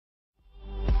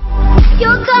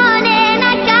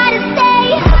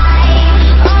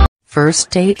First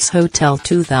Dates Hotel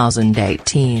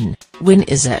 2018, when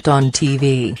is it on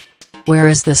TV? Where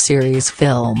is the series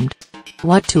filmed?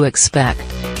 What to expect?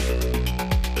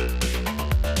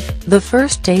 The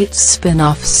First Dates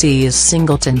spin-off sees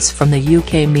singletons from the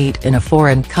UK meet in a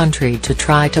foreign country to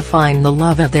try to find the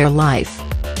love of their life.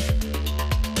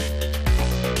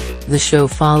 The show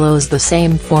follows the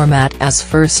same format as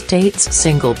First Dates.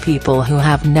 Single people who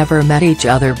have never met each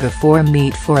other before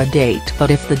meet for a date, but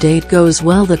if the date goes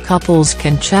well the couples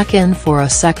can check in for a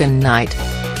second night.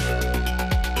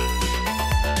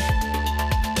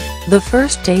 The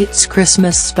First Dates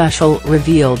Christmas special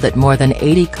revealed that more than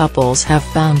 80 couples have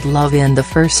found love in the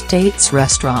First Dates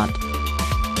restaurant.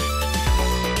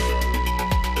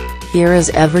 Here is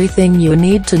everything you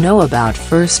need to know about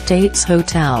First Dates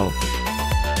Hotel.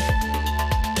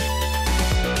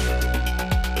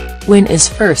 When is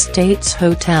First Dates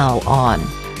Hotel on?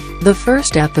 The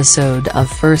first episode of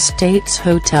First Dates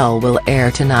Hotel will air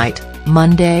tonight,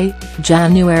 Monday,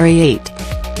 January 8.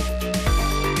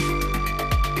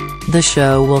 The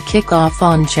show will kick off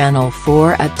on Channel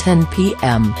 4 at 10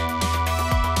 p.m.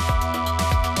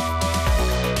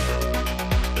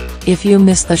 If you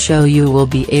miss the show you will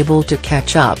be able to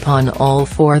catch up on all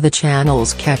 4 the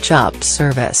channel's catch-up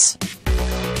service.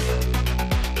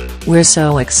 We're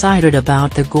so excited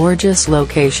about the gorgeous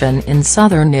location in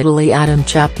southern Italy. Adam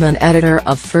Chapman, editor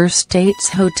of First Dates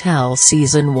Hotel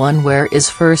Season 1. Where is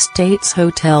First Dates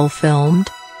Hotel filmed?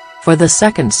 For the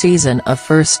second season of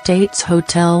First Dates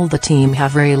Hotel the team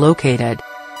have relocated.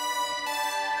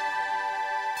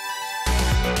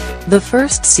 The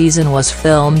first season was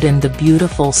filmed in the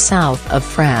beautiful south of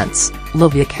France, La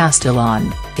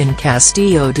Castellane, in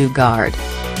Castillo du Gard.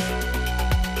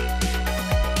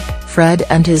 Fred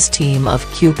and his team of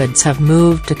Cupids have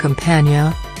moved to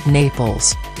Campania,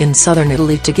 Naples, in southern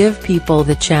Italy to give people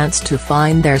the chance to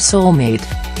find their soulmate.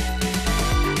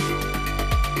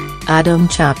 Adam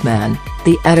Chapman,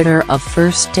 the editor of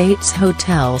First Dates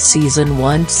Hotel Season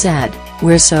 1 said,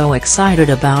 "We're so excited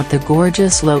about the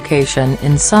gorgeous location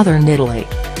in southern Italy.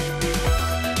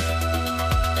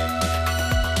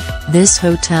 This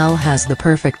hotel has the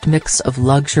perfect mix of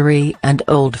luxury and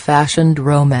old-fashioned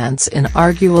romance in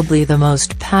arguably the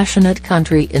most passionate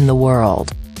country in the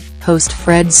world." Host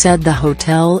Fred said the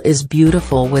hotel is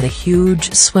beautiful with a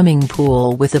huge swimming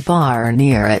pool with a bar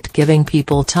near it, giving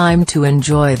people time to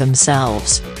enjoy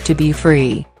themselves, to be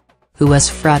free. Who is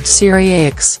Fred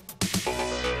Sirieix?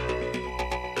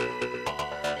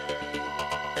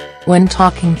 When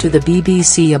talking to the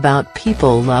BBC about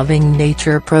people loving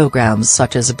nature programs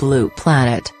such as Blue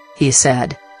Planet, he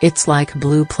said, "It's like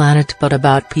Blue Planet but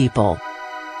about people."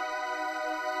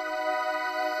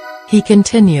 He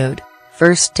continued,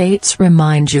 "First Dates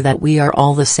remind you that we are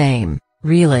all the same,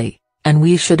 really, and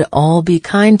we should all be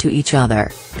kind to each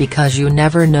other, because you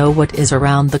never know what is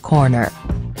around the corner."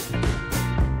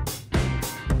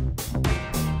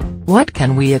 What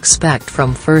can we expect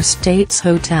from First Dates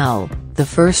Hotel? The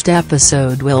first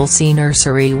episode will see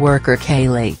nursery worker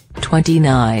Kaylee,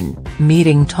 29,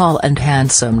 meeting tall and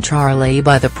handsome Charlie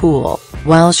by the pool,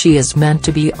 while she is meant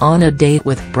to be on a date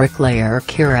with bricklayer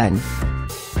Kieran.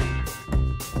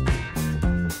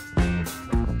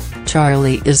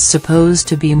 Charlie is supposed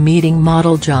to be meeting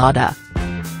model Jada.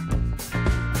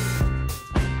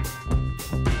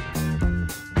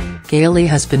 Kaylee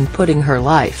has been putting her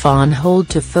life on hold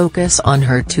to focus on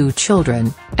her 2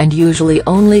 children, and usually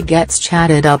only gets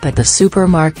chatted up at the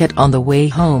supermarket on the way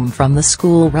home from the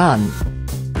school run.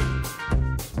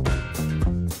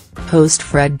 Host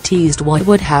Fred teased what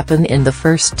would happen in the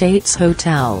First Dates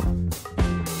Hotel.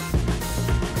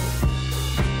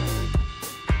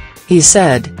 He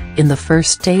said, "In the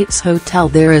First Dates Hotel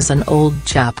there is an old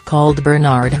chap called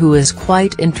Bernard who is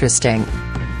quite interesting.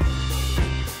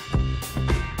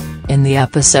 In the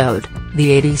episode,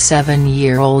 the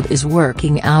 87-year-old is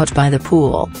working out by the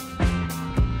pool.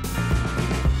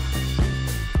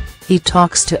 He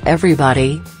talks to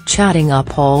everybody, chatting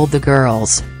up all the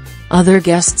girls. Other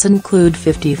guests include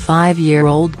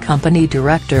 55-year-old company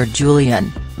director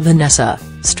Julian, Vanessa,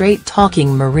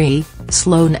 straight-talking Marie,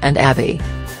 Sloane and Abby."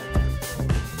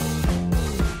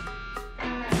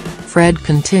 Fred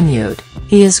continued,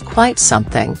 "He is quite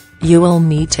something, you will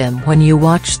meet him when you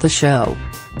watch the show."